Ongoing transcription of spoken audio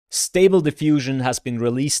Stable Diffusion has been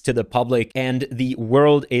released to the public and the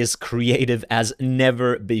world is creative as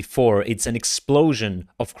never before. It's an explosion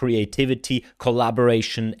of creativity,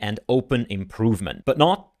 collaboration, and open improvement. But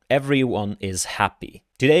not everyone is happy.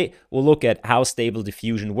 Today, we'll look at how Stable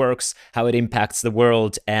Diffusion works, how it impacts the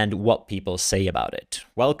world, and what people say about it.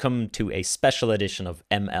 Welcome to a special edition of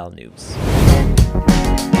ML News.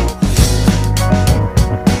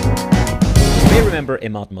 You may remember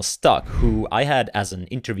Emad Mostaque, who I had as an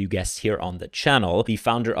interview guest here on the channel. The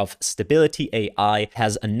founder of Stability AI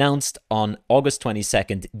has announced on August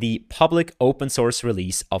 22nd the public open source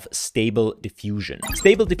release of Stable Diffusion.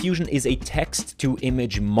 Stable Diffusion is a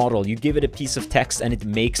text-to-image model. You give it a piece of text and it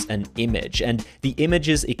makes an image, and the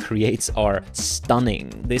images it creates are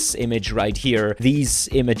stunning. This image right here, these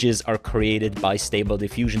images are created by Stable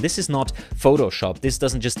Diffusion. This is not Photoshop. This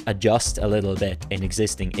doesn't just adjust a little bit an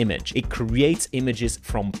existing image. It creates images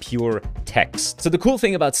from pure text. So the cool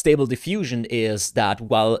thing about Stable Diffusion is that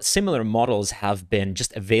while similar models have been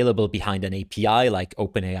just available behind an API like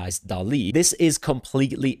OpenAI's DALL-E, this is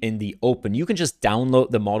completely in the open. You can just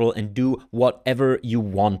download the model and do whatever you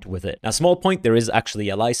want with it. Now, small point, there is actually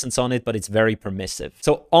a license on it, but it's very permissive.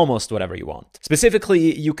 So almost whatever you want.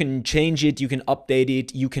 Specifically, you can change it, you can update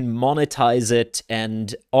it, you can monetize it,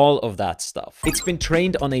 and all of that stuff. It's been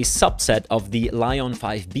trained on a subset of the Lion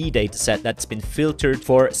 5B dataset that's been filtered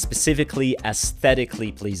for specifically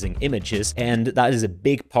aesthetically pleasing images, and that is a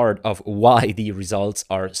big part of why the results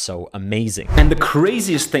are so amazing. And the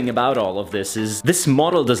craziest thing about all of this is this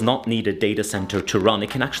model does not need a data center to run. It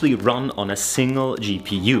can actually run on a single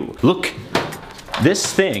GPU. Look,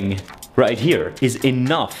 this thing right here is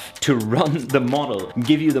enough to run the model and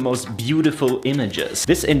give you the most beautiful images.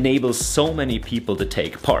 This enables so many people to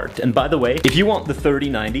take part. And by the way, if you want the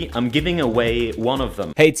 3090, I'm giving away one of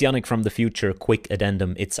them. Hey, it's Yannick from the future. Quick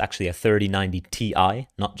addendum. It's actually a 3090 Ti,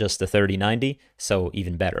 not just a 3090, so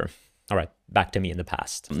even better. All right, back to me in the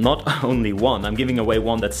past. Not only one, I'm giving away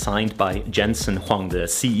one that's signed by Jensen Huang, the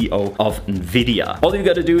CEO of NVIDIA. All you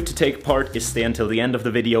gotta do to take part is stay until the end of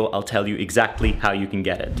the video. I'll tell you exactly how you can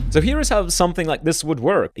get it. So here is how something like this would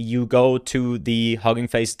work. You go to the Hugging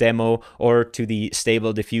Face demo or to the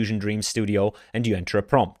Stable Diffusion Dream Studio and you enter a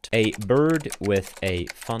prompt. A bird with a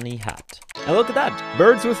funny hat. And look at that,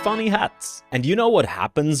 birds with funny hats. And you know what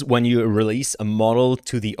happens when you release a model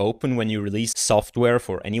to the open, when you release software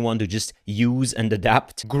for anyone to just use and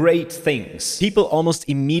adapt? Great things. People almost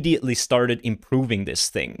immediately started improving this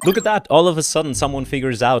thing. Look at that, all of a sudden someone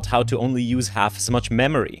figures out how to only use half as much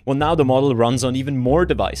memory. Well, now the model runs on even more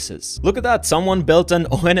devices. Look at that, someone built an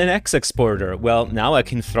ONNX exporter. Well, now I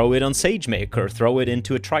can throw it on SageMaker, throw it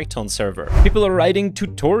into a Triton server. People are writing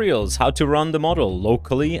tutorials how to run the model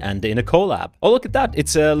locally and in a collab. Oh, look at that,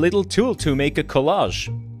 it's a little tool to make a collage.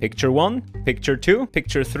 Picture 1, picture 2,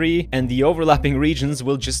 picture 3, and the overlapping regions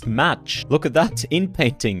will just match. Look at that, in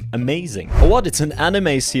painting, amazing. Oh, what? It's an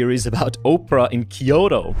anime series about Oprah in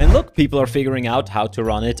Kyoto. And look, people are figuring out how to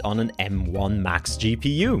run it on an M1 Max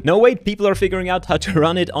GPU. No, wait, people are figuring out how to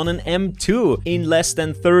run it on an M2 in less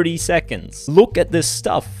than 30 seconds. Look at this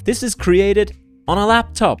stuff. This is created on a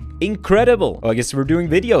laptop. Incredible. Oh, I guess we're doing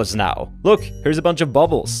videos now. Look, here's a bunch of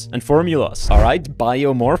bubbles and formulas. All right,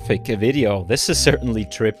 biomorphic, a video. This is certainly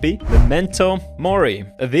trippy. Memento Mori,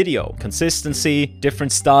 a video. Consistency,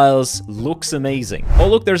 different styles, looks amazing. Oh,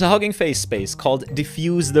 look, there's a Hugging Face space called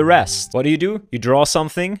Diffuse the Rest. What do? You draw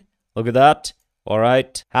something. Look at that. All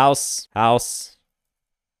right, house,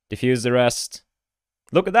 diffuse the rest.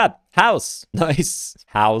 Look at that, house. Nice.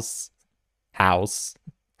 House.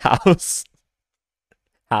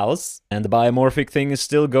 And the biomorphic thing is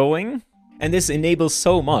still going. And this enables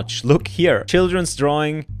so much. Look here. Children's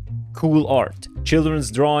drawing, cool art. Children's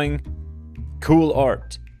drawing, cool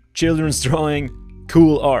art. Children's drawing,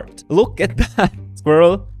 cool art. Look at that.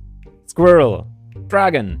 Squirrel,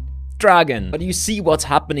 dragon. But you see what's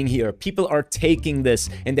happening here. People are taking this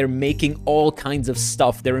and they're making all kinds of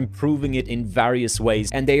stuff. They're improving it in various ways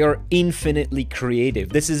and they are infinitely creative.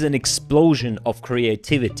 This is an explosion of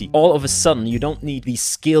creativity. All of a sudden, you don't need the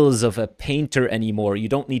skills of a painter anymore. You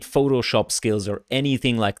don't need Photoshop skills or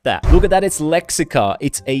anything like that. Look at that, it's Lexica.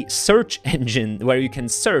 It's a search engine where you can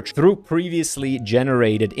search through previously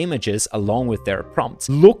generated images along with their prompts.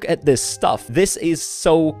 Look at this stuff. This is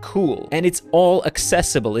so cool and it's all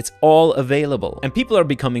accessible. It's all all available. And people are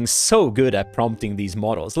becoming so good at prompting these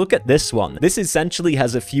models. Look at this one. This essentially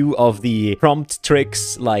has a few of the prompt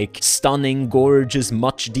tricks like stunning, gorgeous,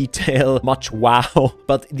 much detail, much wow.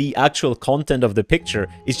 But the actual content of the picture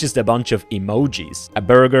is just a bunch of emojis. A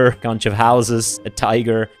burger, a bunch of houses, a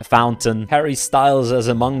tiger, a fountain, Harry Styles as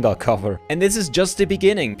a manga cover. And this is just the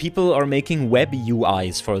beginning. People are making web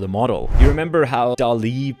UIs for the model. You remember how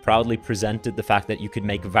DALL-E proudly presented the fact that you could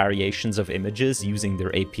make variations of images using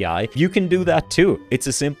their API? You can do that too. It's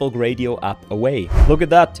a simple Gradio app away. Look at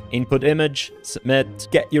that. Input image, submit,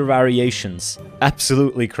 get your variations.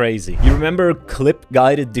 Absolutely crazy. You remember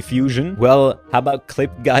clip-guided diffusion? Well, how about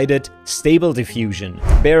clip-guided stable diffusion?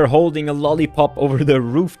 Bear holding a lollipop over the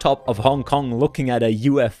rooftop of Hong Kong looking at a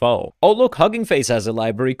UFO. Oh look, Hugging Face has a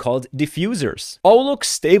library called diffusers. Oh look,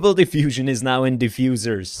 stable diffusion is now in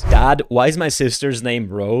diffusers. Dad, why is my sister's name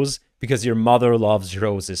Rose? Because your mother loves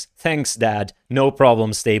roses. Thanks, Dad. No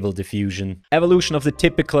problem, stable diffusion. Evolution of the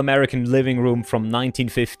typical American living room from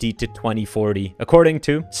 1950 to 2040, according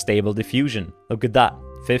to stable diffusion. Look at that.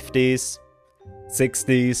 50s,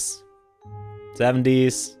 60s,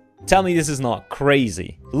 70s. Tell me this is not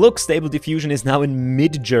crazy. Look, stable diffusion is now in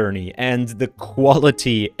Midjourney, and the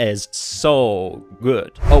quality is so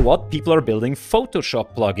good. Oh, what? People are building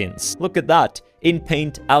Photoshop plugins. Look at that. In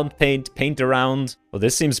Paint, out Paint, paint around. Well,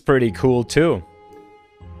 this seems pretty cool too.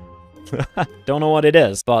 Don't know what it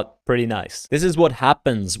is, but pretty nice. This is what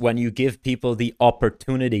happens when you give people the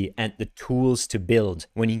opportunity and the tools to build,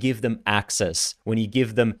 when you give them access, when you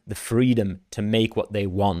give them the freedom to make what they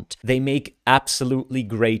want. They make absolutely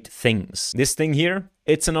great things. This thing here,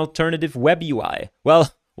 it's an alternative web UI.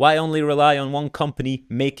 Well, why only rely on one company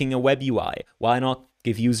making a web UI? Why not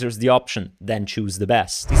give users the option, then choose the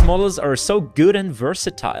best? These models are so good and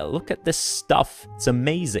versatile. Look at this stuff. It's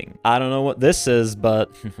amazing. I don't know what this is, but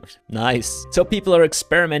nice. So people are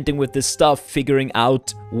experimenting with this stuff, figuring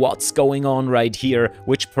out what's going on right here,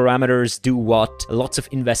 which parameters do what, lots of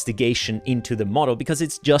investigation into the model because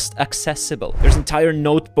it's just accessible. There's entire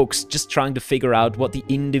notebooks just trying to figure out what the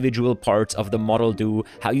individual parts of the model do,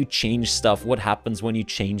 how you change stuff, what happens when you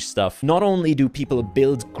change stuff. Not only do people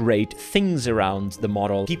build great things around the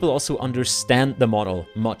model, people also understand the model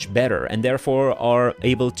much better and therefore are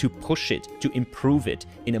able to push it, to improve it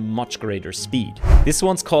in a much greater speed. This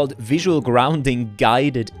one's called Visual Grounding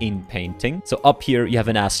Guided in Painting. So up here you have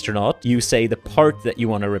an astronaut. You say the part that you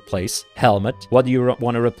want to replace, helmet. What do you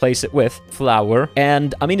want to replace it with? Flower.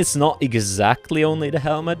 And I mean, it's not exactly only the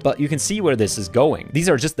helmet, but you can see where this is going. These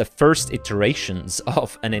are just the first iterations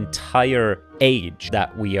of an entire age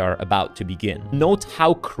that we are about to begin. Note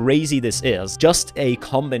how crazy this is. Just a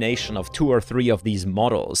combination of 2 or 3 of these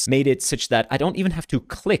models made it such that I don't even have to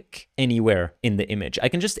click anywhere in the image. I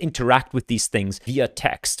can just interact with these things via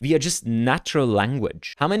text, via just natural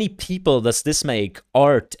language. How many people does this make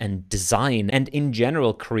art and design and in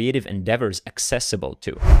general creative endeavors accessible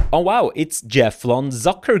to? Oh wow, it's Jefflon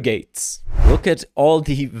Zuckergates. Look at all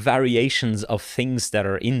the variations of things that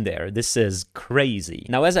are in there. This is crazy.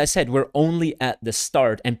 Now, as I said, we're only at the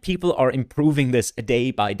start and people are improving this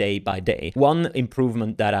day by day by day. One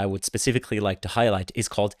improvement that I would specifically like to highlight is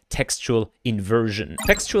called textual inversion.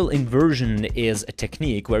 Textual inversion is a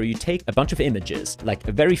technique where you take a bunch of images, like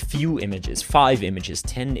a very few images, 5 images,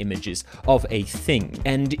 10 images of a thing,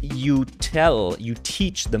 and you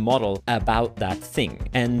teach the model about that thing.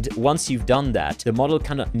 And once you've done that, the model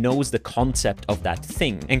kind of knows the concept of that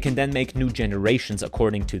thing and can then make new generations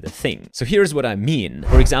according to the thing. So here's what I mean.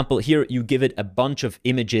 For example, here you give it a bunch of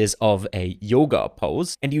images of a yoga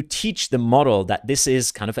pose and you teach the model that this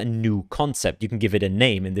is kind of a new concept. You can give it a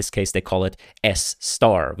name. In this case, they call it S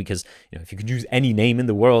star because, you know, if you could use any name in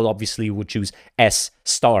the world, obviously you would choose S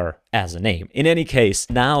star as a name. In any case,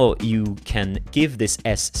 now you can give this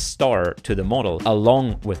S star to the model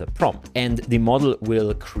along with a prompt, and the model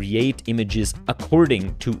will create images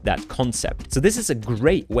according to that concept. So this is a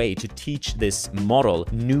great way to teach this model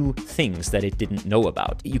new things that it didn't know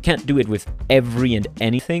about. You can't do it with every and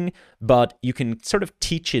anything, but you can sort of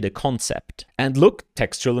teach it a concept. And look,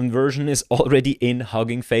 textual inversion is already in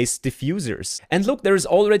Hugging Face diffusers. And look, there's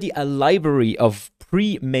already a library of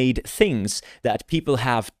pre-made things that people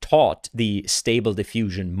have taught the stable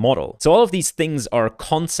diffusion model. So all of these things are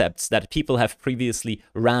concepts that people have previously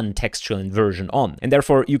ran textual inversion on. And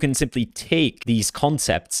therefore you can simply take these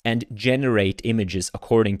concepts and generate images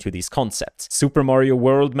according to these concepts. Super Mario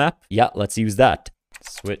World map? Yeah, let's use that.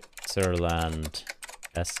 Switzerland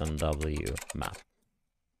SMW map.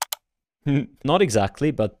 Not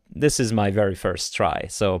exactly, but this is my very first try,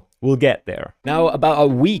 so we'll get there. Now, about a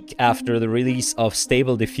week after the release of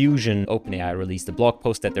Stable Diffusion, OpenAI released a blog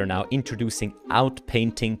post that they're now introducing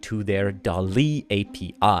outpainting to their DALL-E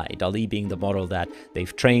API. DALL-E being the model that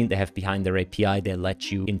they've trained, they have behind their API, they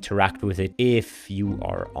let you interact with it if you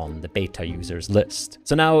are on the beta users list.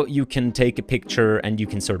 So now you can take a picture and you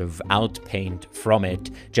can sort of outpaint from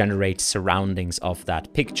it, generate surroundings of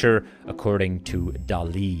that picture according to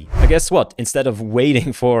DALL-E. But guess what? Instead of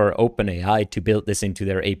waiting for OpenAI to build this into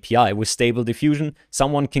their API, with Stable Diffusion,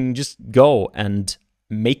 someone can just go and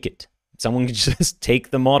make it. Someone can just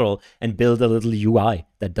take the model and build a little UI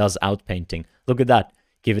that does outpainting. Look at that.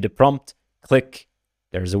 Give it a prompt, click,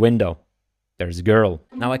 there's a window. There's a girl.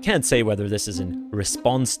 Now, I can't say whether this is in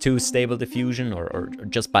response to Stable Diffusion or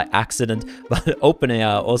just by accident, but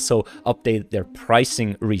OpenAI also updated their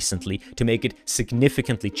pricing recently to make it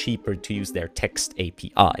significantly cheaper to use their text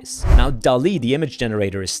APIs. Now, DALL-E, the image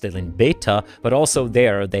generator, is still in beta, but also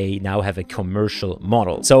there they now have a commercial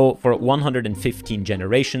model. So for 115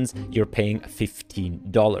 generations, you're paying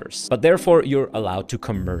 $15. But therefore, you're allowed to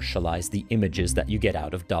commercialize the images that you get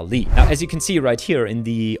out of DALL-E. Now, as you can see right here in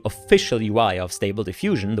the official UI of Stable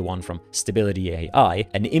Diffusion, the one from Stability AI,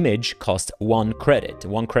 an image costs 1 credit.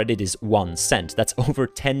 1 credit is 1 cent. That's over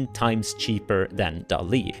 10 times cheaper than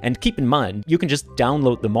DALL-E. And keep in mind, you can just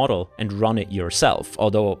download the model and run it yourself,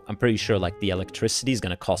 although I'm pretty sure like the electricity is going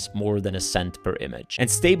to cost more than a cent per image.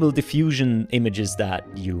 And Stable Diffusion images that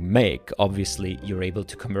you make, obviously you're able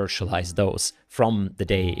to commercialize those from the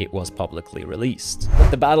day it was publicly released.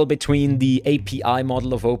 But the battle between the API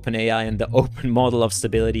model of OpenAI and the open model of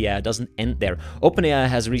Stability AI doesn't end there. OpenAI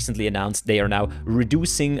has recently announced they are now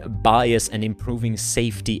reducing bias and improving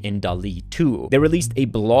safety in DALL-E 2. They released a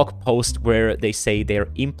blog post where they say they're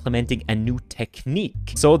implementing a new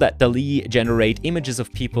technique so that DALL-E generate images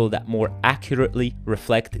of people that more accurately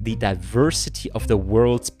reflect the diversity of the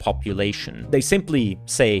world's population. They simply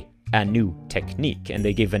say a new technique, and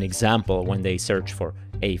they give an example when they search for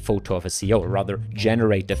a photo of a CEO, or rather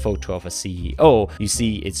generate a photo of a CEO. You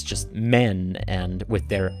see it's just men, and with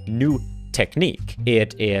their new technique,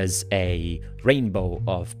 it is a rainbow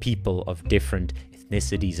of people of different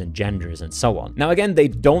ethnicities and genders and so on. Now again, they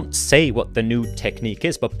don't say what the new technique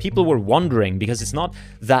is, but people were wondering because it's not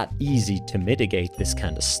that easy to mitigate this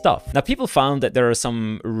kind of stuff. Now people found that there are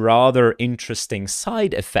some rather interesting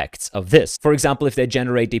side effects of this. For example, if they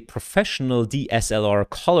generate a professional DSLR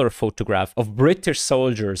color photograph of British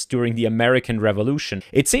soldiers during the American Revolution,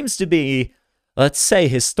 it seems to be, let's say,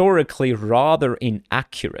 historically rather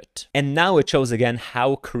inaccurate. And now it shows again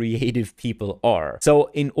how creative people are. So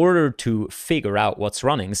in order to figure out what's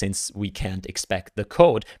running, since we can't expect the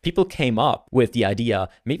code, people came up with the idea,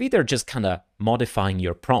 maybe they're just kind of modifying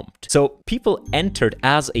your prompt. So people entered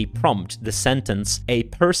as a prompt the sentence, "a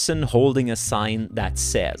person holding a sign that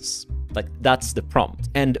says." Like, that's the prompt.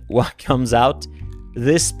 And what comes out?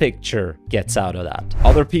 This picture gets out of that.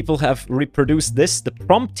 Other people have reproduced this. The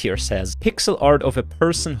prompt here says, "pixel art of a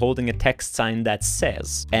person holding a text sign that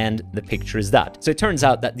says," and the picture is that. So it turns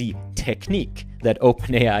out that the technique that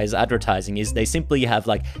OpenAI is advertising is they simply have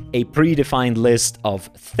like a predefined list of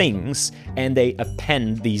things and they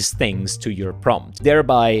append these things to your prompt,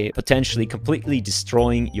 thereby potentially completely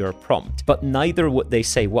destroying your prompt. But neither would they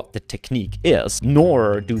say what the technique is,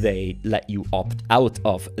 nor do they let you opt out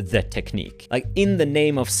of the technique. Like, in the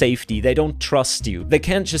name of safety, they don't trust you. They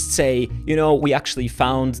can't just say, you know, we actually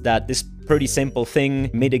found that this pretty simple thing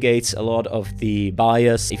mitigates a lot of the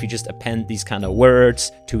bias. If you just append these kind of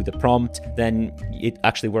words to the prompt, then it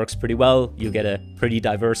actually works pretty well. You get a pretty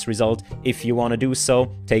diverse result. If you want to do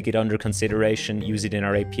so, take it under consideration, use it in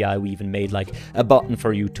our API. We even made like a button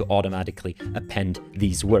for you to automatically append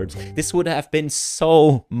these words. This would have been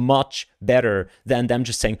so much better than them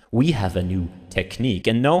just saying, "we have a new technique."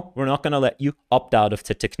 And no, we're not going to let you opt out of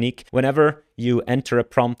the technique. Whenever you enter a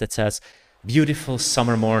prompt that says, "Beautiful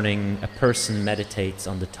summer morning, a person meditates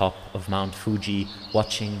on the top of Mount Fuji,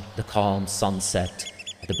 watching the calm sunset.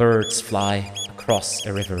 The birds fly across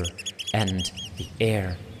a river, and the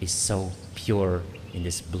air is so pure in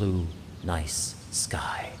this blue, nice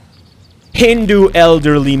sky." Hindu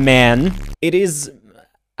elderly man. It is,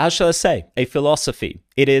 how shall I say, a philosophy.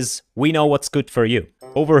 It is, we know what's good for you.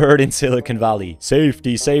 Overheard in Silicon Valley.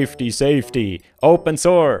 Safety, safety, safety. Open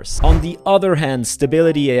source. On the other hand,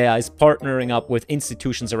 Stability AI is partnering up with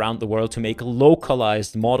institutions around the world to make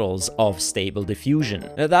localized models of Stable Diffusion.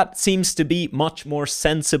 Now, that seems to be much more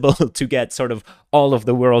sensible to get sort of all of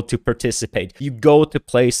the world to participate. You go to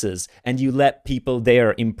places and you let people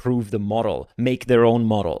there improve the model, make their own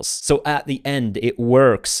models. So at the end, it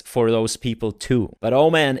works for those people too. But oh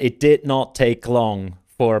man, it did not take long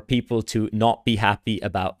for people to not be happy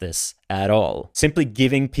about this at all. Simply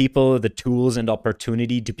giving people the tools and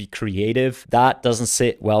opportunity to be creative, that doesn't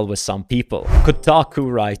sit well with some people.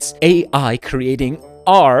 Kotaku writes, AI creating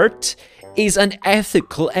art is an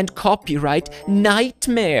ethical and copyright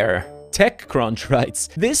nightmare. TechCrunch writes,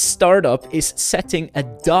 this startup is setting a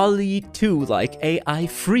DALL-E 2-like AI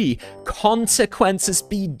free. Consequences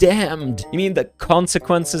be damned. You mean the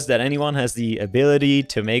consequences that anyone has the ability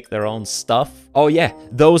to make their own stuff? Oh yeah,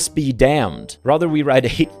 those be damned. Rather we write a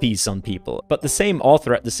hit piece on people. But the same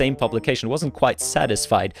author at the same publication wasn't quite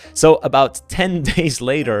satisfied. So about 10 days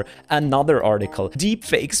later, another article.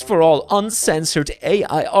 Deepfakes for all, uncensored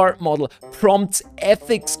AI art model prompts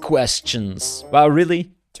ethics questions. Wow,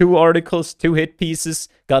 really? 2 articles, 2 hit pieces,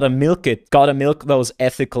 gotta milk it. Gotta milk those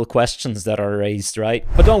ethical questions that are raised, right?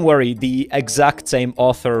 But don't worry, the exact same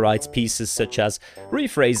author writes pieces such as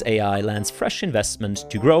Rephrase AI lands fresh investment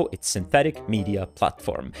to grow its synthetic media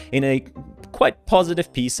platform, in a quite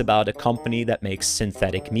positive piece about a company that makes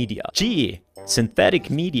synthetic media. Gee, synthetic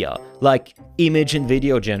media, like image and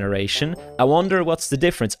video generation. I wonder what's the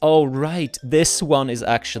difference. Oh, right, this one is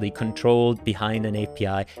actually controlled behind an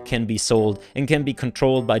API, can be sold, and can be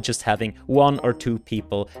controlled by just having 1 or 2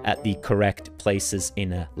 people at the correct places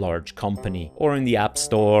in a large company, or in the App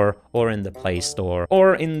Store, or in the Play Store,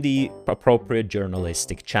 or in the appropriate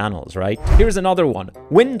journalistic channels, right? Here's another one.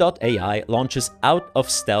 Win.ai launches out of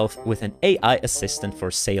stealth with an AI assistant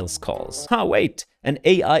for sales calls. Wait. An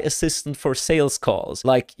AI assistant for sales calls.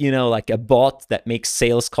 Like, you know, like a bot that makes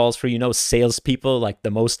sales calls for, you know, salespeople, like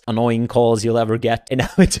the most annoying calls you'll ever get. And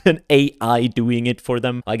now it's an AI doing it for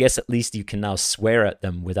them. I guess at least you can now swear at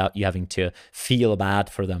them without you having to feel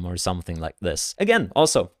bad for them or something like this. Again,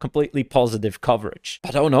 also completely positive coverage.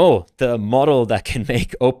 But oh no, the model that can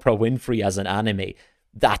make Oprah Winfrey as an anime.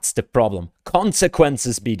 That's the problem.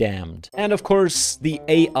 Consequences be damned. And of course, the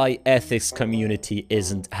AI ethics community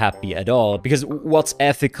isn't happy at all, because what's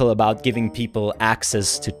ethical about giving people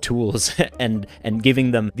access to tools and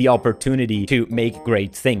giving them the opportunity to make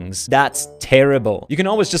great things? That's terrible. You can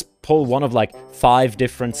always just pull one of like 5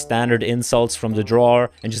 different standard insults from the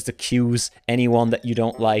drawer and just accuse anyone that you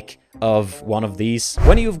don't like of one of these.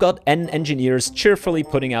 When you've got N engineers cheerfully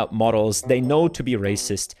putting out models they know to be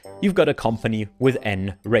racist, you've got a company with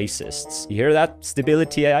N racists. You hear that,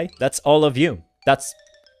 Stability AI? That's all of you. That's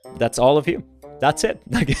all of you. That's it.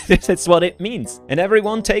 That's what it means. And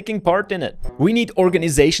everyone taking part in it. We need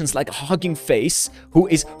organizations like Hugging Face, who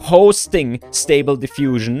is hosting Stable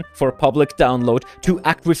Diffusion for public download, to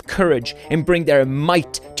act with courage and bring their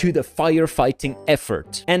might to the firefighting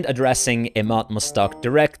effort. And addressing Emad Mustak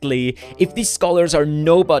directly, if these scholars are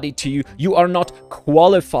nobody to you, you are not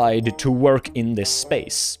qualified to work in this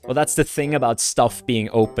space. Well, that's the thing about stuff being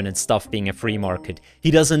open and stuff being a free market. He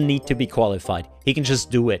doesn't need to be qualified. He can just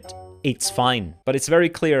do it. It's fine. But it's very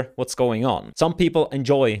clear what's going on. Some people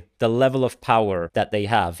enjoy the level of power that they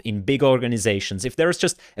have in big organizations. If there's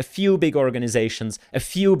just a few big organizations, a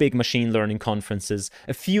few big machine learning conferences,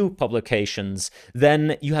 a few publications,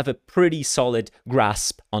 then you have a pretty solid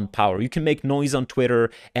grasp on power. You can make noise on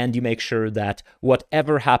Twitter, and you make sure that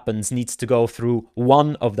whatever happens needs to go through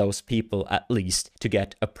one of those people at least to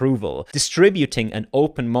get approval. Distributing an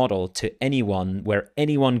open model to anyone where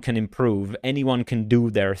anyone can improve, anyone can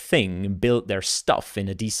do their thing, build their stuff in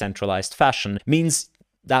a decentralized fashion, means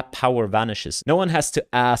that power vanishes. No one has to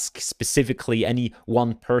ask specifically any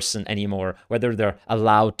one person anymore whether they're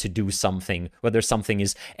allowed to do something, whether something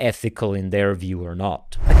is ethical in their view or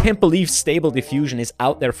not. I can't believe Stable Diffusion is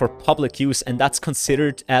out there for public use and that's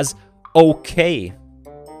considered as okay.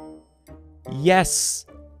 Yes,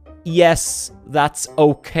 that's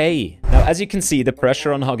okay. Now, as you can see, the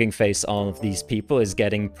pressure on Hugging Face of these people is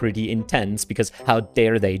getting pretty intense, because how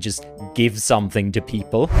dare they just give something to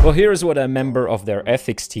people? Well, here's what a member of their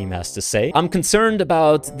ethics team has to say. I'm concerned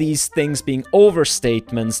about these things being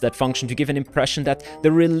overstatements that function to give an impression that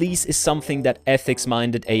the release is something that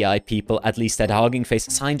ethics-minded AI people, at least at Hugging Face,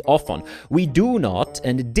 signed off on. We do not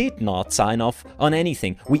and did not sign off on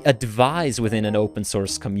anything. We advise within an open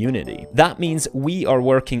source community. That means we are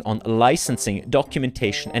working on licensing,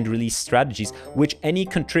 documentation, and release strategies which any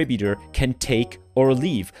contributor can take or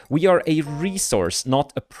leave. We are a resource,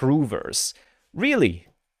 not approvers. Really,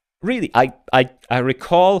 I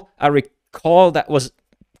recall that was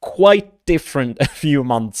quite different a few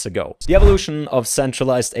months ago. The evolution of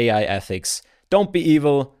centralized AI ethics. Don't be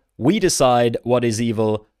evil. We decide what is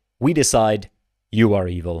evil. We decide you are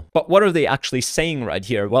evil. But what are they actually saying right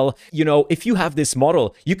here? Well, you know, if you have this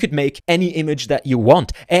model, you could make any image that you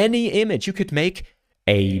want. Any image. You could make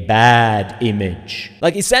a bad image.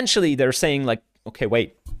 Like, essentially, they're saying, like, okay,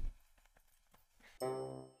 wait.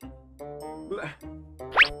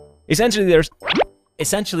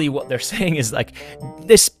 Essentially what they're saying is like,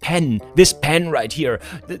 this pen right here,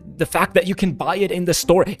 the fact that you can buy it in the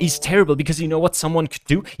store is terrible, because you know what someone could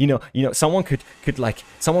do?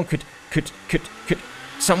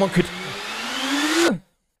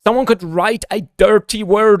 Someone could write a dirty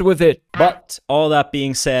word with it. But all that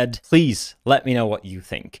being said, please let me know what you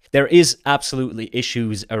think. There is absolutely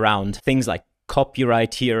issues around things like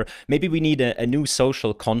copyright here. Maybe we need a new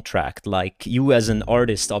social contract. Like, you as an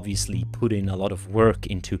artist obviously put in a lot of work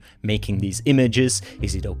into making these images.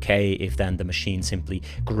 Is it okay if then the machine simply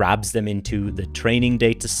grabs them into the training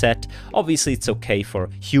data set? Obviously it's okay for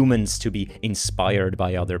humans to be inspired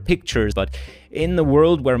by other pictures, but in the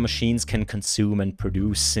world where machines can consume and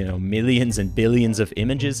produce, millions and billions of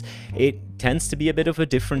images, it tends to be a bit of a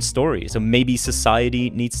different story. So maybe society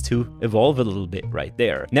needs to evolve a little bit right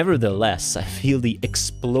there. Nevertheless, I feel the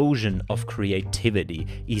explosion of creativity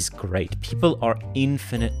is great. People are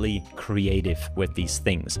infinitely creative with these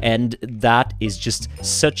things, and that is just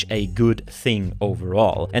such a good thing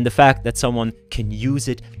overall. And the fact that someone can use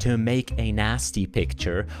it to make a nasty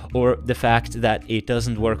picture, or the fact that it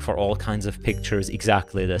doesn't work for all kinds of pictures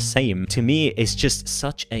exactly the same, to me is just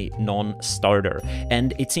such a non-starter.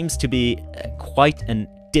 And it seems to be quite an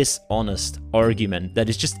dishonest argument that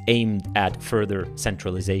is just aimed at further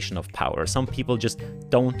centralization of power. Some people just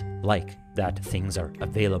don't like that things are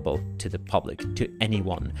available to the public, to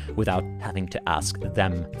anyone, without having to ask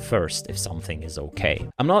them first if something is okay.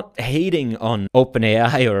 I'm not hating on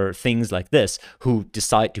OpenAI or things like this who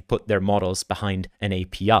decide to put their models behind an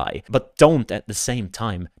API, but don't at the same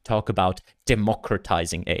time talk about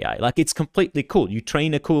democratizing AI. Like, it's completely cool. You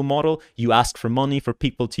train a cool model, you ask for money for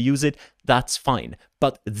people to use it, that's fine.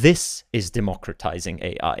 But this is democratizing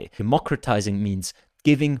AI. Democratizing means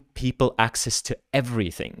giving people access to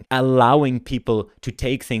everything, allowing people to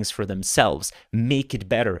take things for themselves, make it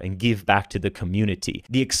better, and give back to the community.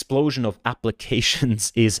 The explosion of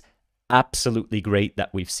applications is absolutely great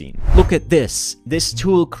that we've seen. Look at this. This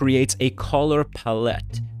tool creates a color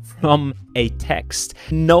palette from a text.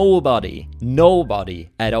 Nobody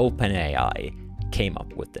at OpenAI came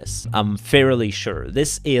up with this. I'm fairly sure.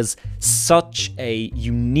 This is such a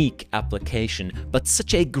unique application, but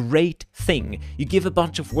such a great thing. You give a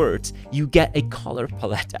bunch of words, you get a color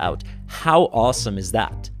palette out. How awesome is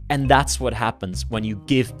that? And that's what happens when you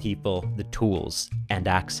give people the tools and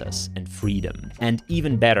access and freedom. And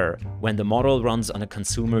even better, when the model runs on a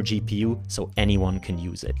consumer GPU so anyone can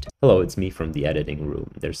use it. Hello, it's me from the editing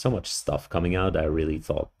room. There's so much stuff coming out. I really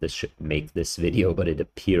thought this should make this video, but it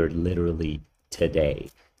appeared literally today.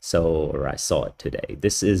 Or I saw it today.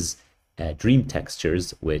 This is Dream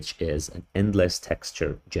Textures, which is an endless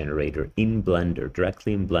texture generator in Blender,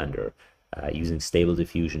 directly in Blender, using Stable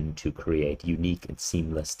Diffusion to create unique and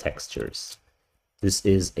seamless textures. This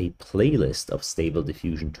is a playlist of Stable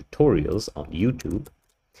Diffusion tutorials on YouTube.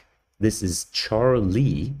 This is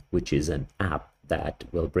Charlie, which is an app that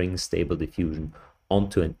will bring Stable Diffusion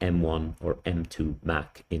onto an M1 or M2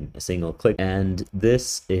 Mac in a single click. And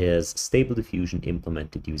this is Stable Diffusion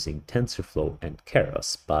implemented using TensorFlow and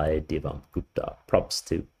Keras by Devam Gupta. Props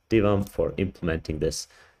to Devam for implementing this.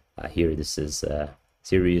 This is a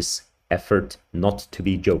serious effort not to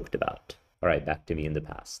be joked about. All right, back to me in the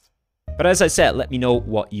past. But as I said, let me know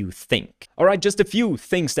what you think. Alright, just a few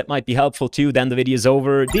things that might be helpful to you, then the video is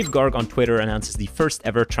over. DivGarg on Twitter announces the first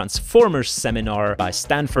ever Transformers seminar by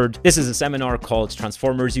Stanford. This is a seminar called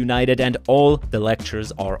Transformers United, and all the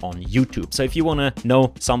lectures are on YouTube. So if you want to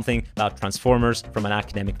know something about Transformers from an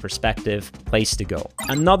academic perspective, place to go.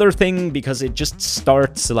 Another thing, because it just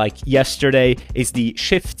starts like yesterday, is the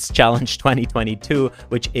Shifts Challenge 2022,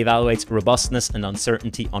 which evaluates robustness and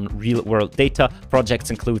uncertainty on real-world data. Projects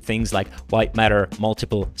include things like white matter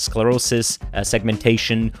multiple sclerosis,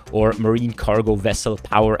 segmentation, or marine cargo vessel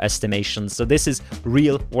power estimations. So this is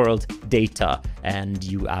real world data, and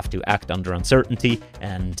you have to act under uncertainty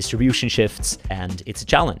and distribution shifts, and it's a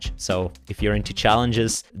challenge. So if you're into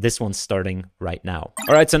challenges, this one's starting right now.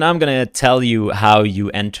 All right, so now I'm gonna tell you how you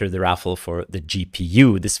enter the raffle for the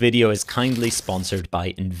GPU. This video is kindly sponsored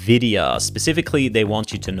by NVIDIA. Specifically, they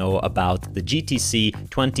want you to know about the GTC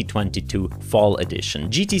 2022 Fall Edition.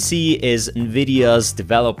 GTC is NVIDIA's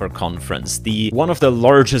developer conference, one of the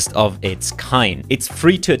largest of its kind. It's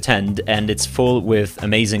free to attend, and it's full with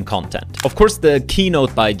amazing content. Of course, the the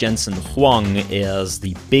keynote by Jensen Huang is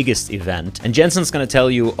the biggest event, and Jensen's gonna tell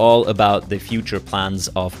you all about the future plans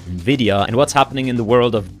of NVIDIA and what's happening in the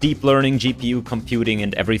world of deep learning, GPU computing,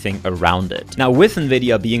 and everything around it. Now, with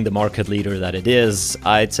NVIDIA being the market leader that it is,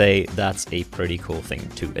 I'd say that's a pretty cool thing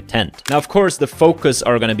to attend. Now, of course, the focus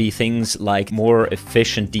are gonna be things like more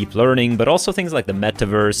efficient deep learning, but also things like the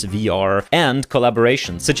metaverse, VR, and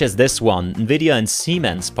collaborations, such as this one. NVIDIA and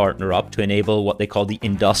Siemens partner up to enable what they call the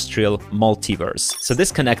industrial multiverse. So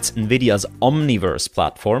this connects NVIDIA's Omniverse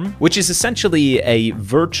platform, which is essentially a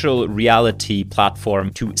virtual reality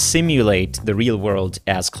platform to simulate the real world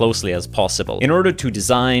as closely as possible in order to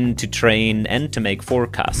design, to train, and to make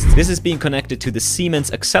forecasts. This is being connected to the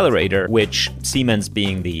Siemens Accelerator, which, Siemens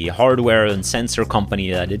being the hardware and sensor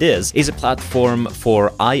company that it is a platform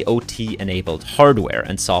for IoT-enabled hardware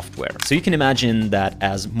and software. So you can imagine that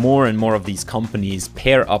as more and more of these companies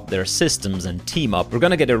pair up their systems and team up, we're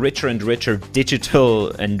gonna get a richer and richer digital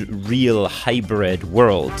and real hybrid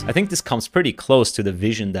world. I think this comes pretty close to the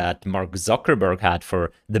vision that Mark Zuckerberg had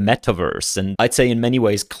for the metaverse, and I'd say in many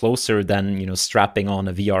ways closer than, you know, strapping on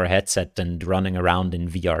a VR headset and running around in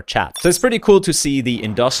VR chat. So it's pretty cool to see the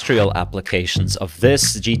industrial applications of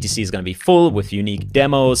this. GTC is gonna be full with unique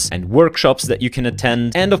demos and workshops that you can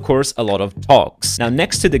attend, and of course a lot of talks. Now,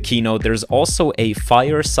 next to the keynote, there's also a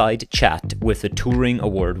fireside chat with the Turing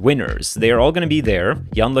Award winners. They are all going to be there: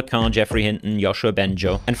 Yann LeCun, Jeffrey Hinton, Yoshua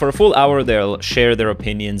Bengio, and for a full hour they'll share their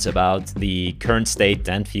opinions about the current state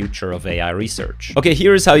and future of AI research. Okay,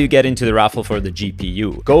 here's how you get into the raffle for the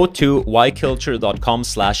GPU. Go to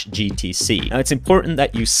ykulture.com/GTC. Now, it's important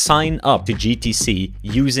that you sign up to GTC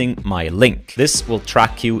using my link. This will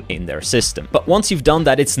track you in their system. But once you've done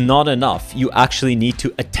that, it's not enough. You actually need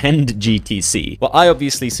to attend GTC. Well, I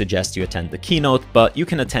obviously suggest you attend the keynote, but you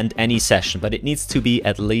can attend any session, but it needs to be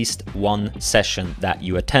at least one session that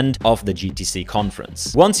you attend of the GTC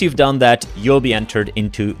conference. Once you've done that, you'll be entered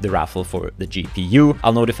into the raffle for the GPU.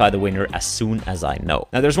 I'll notify the winner as soon as I know.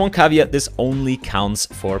 Now, there's one caveat: this only counts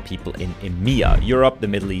for people in EMEA, Europe, the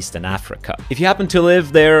Middle East, and Africa. If you happen to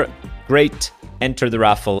live there, great. Enter the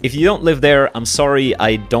raffle. If you don't live there, I'm sorry,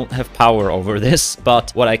 I don't have power over this, but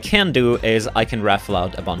what I can do is I can raffle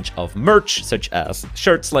out a bunch of merch, such as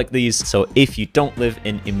shirts like these. So if you don't live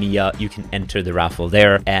in EMEA, you can enter the raffle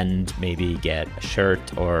there and maybe get a shirt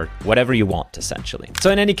or whatever you want, essentially. So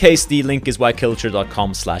in any case, the link is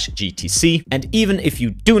ykulture.com/GTC. And even if you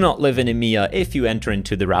do not live in EMEA, if you enter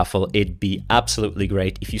into the raffle, it'd be absolutely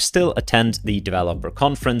great if you still attend the developer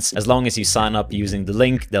conference. As long as you sign up using the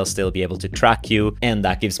link, they'll still be able to track you, and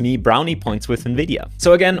that gives me brownie points with NVIDIA.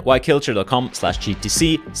 So again,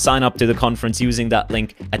 ykulture.com/GTC, sign up to the conference using that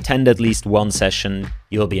link, attend at least one session,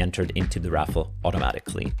 you'll be entered into the raffle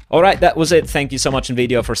automatically. All right, that was it. Thank you so much,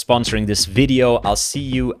 NVIDIA, for sponsoring this video. I'll see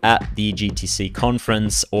you at the GTC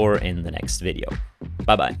conference or in the next video.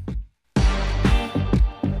 Bye-bye.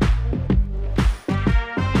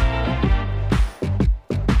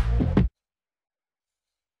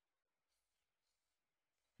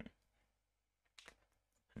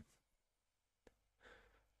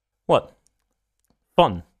 What?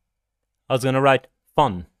 Fun. I was gonna write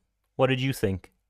fun. What did you think?